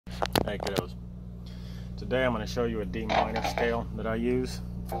Hey kiddos, today I'm going to show you a D minor scale that I use.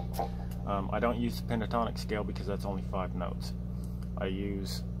 I don't use the pentatonic scale because that's only 5 notes. I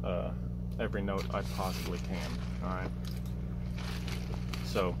use every note I possibly can. Alright.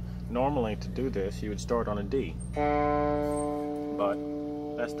 So normally to do this you would start on a D, but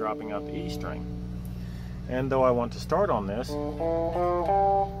that's dropping out the E string. And though I want to start on this,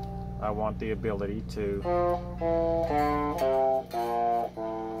 I want the ability to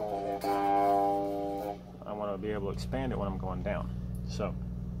be able to expand it when I'm going down. So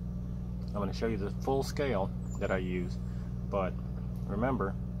I'm going to show you the full scale that I use, but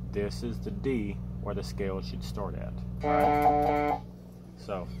remember, this is the D where the scale should start at. Right?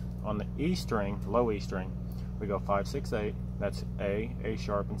 So on the E string, low E string, we go 5, 6, 8. That's A, A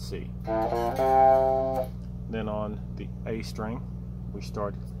sharp, and C. Then on the A string, we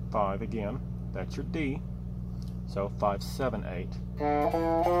start 5 again. That's your D. So 5, 7, 8.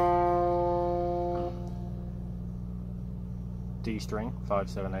 D string 5,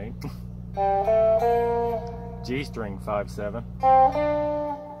 7, 8. G string 5, 7.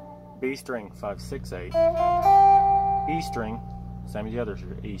 B string 5, 6, 8. E string, same as the others,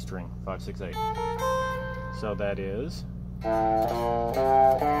 your E string 5, 6, 8. So that is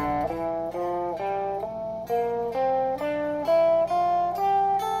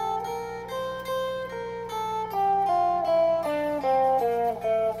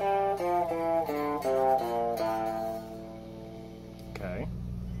okay.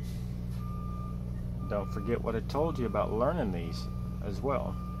 Don't forget what I told you about learning these as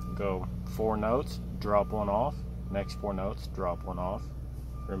well. Go 4 notes, drop 1 off. Next 4 notes, drop 1 off.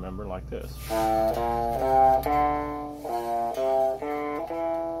 Remember, like this.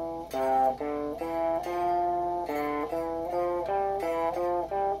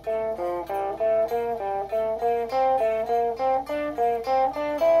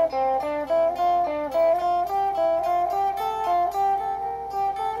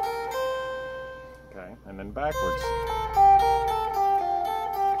 Okay, and then backwards.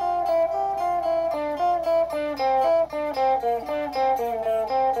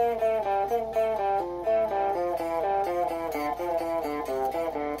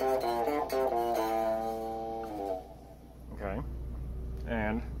 Okay,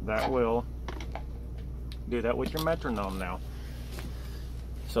 and that will do that with your metronome now.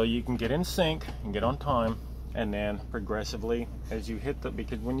 So you can get in sync and get on time, and then progressively as you hit the,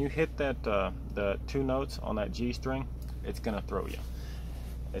 because when you hit that the 2 notes on that G string, it's gonna throw you.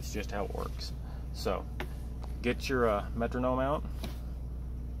 It's just how it works. So get your metronome out,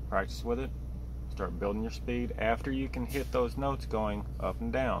 practice with it, start building your speed. After you can hit those notes going up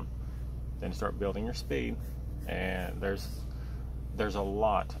and down, then start building your speed. And there's a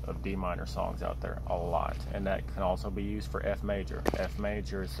lot of D minor songs out there, a lot, and that can also be used for F major. F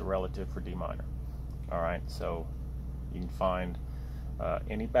major is the relative for D minor. All right, so you can find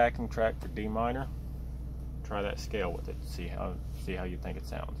any backing track for D minor. Try that scale with it. See how you think it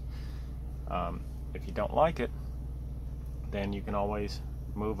sounds. If you don't like it, then you can always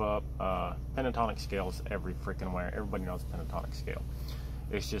move up. Pentatonic scales every freaking way. Everybody knows pentatonic scale.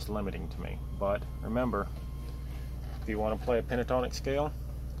 It's just limiting to me. But remember, if you want to play a pentatonic scale,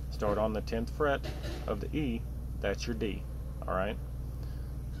 start on the 10th fret of the E. That's your D. All right.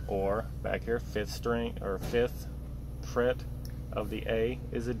 Or back here, 5th string or 5th fret of the A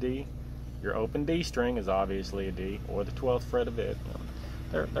is a D. Your open D string is obviously a D, or the 12th fret of it.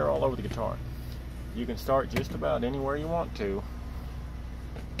 They're all over the guitar. You can start just about anywhere you want to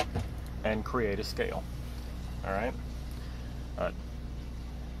and create a scale. All right.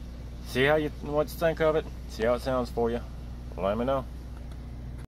 See what you think of it. See how it sounds for you. Let me know.